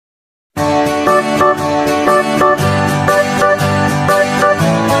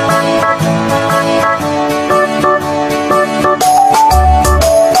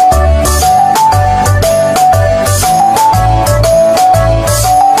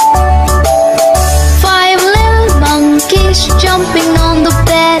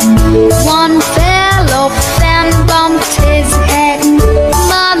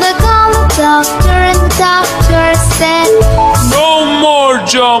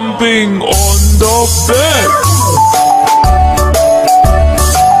jumping on the bed.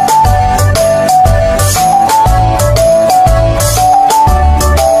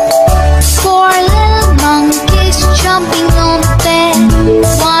 Four little monkeys jumping on the bed.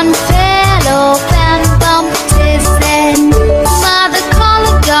 One fell off and bumped his head. Mother called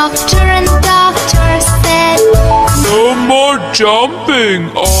a doctor and the doctor said, "No more jumping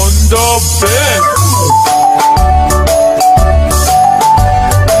on the bed."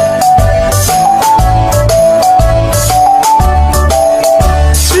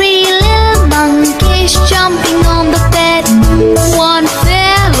 Three little monkeys jumping on the bed. One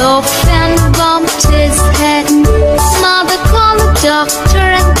fell off and bumped his head. Mother called a doctor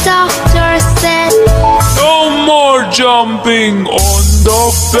and the doctor said, "No more jumping on the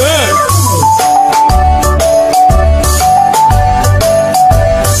bed."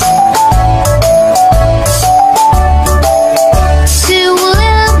 Two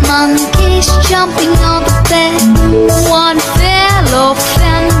little monkeys jumping on the bed. One fell off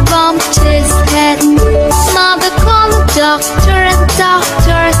and bumped his head. Mother called the doctor and the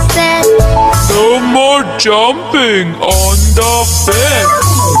doctor said, "No more jumping on the bed."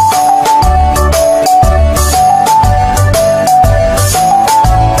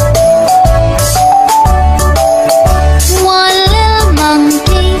 One little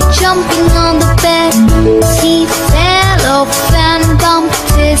monkey jumping on the bed. He fell off and bumped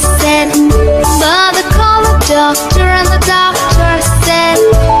his head. Mother called the doctor and the doctor said,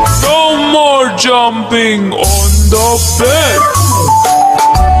 "No more jumping on the bed."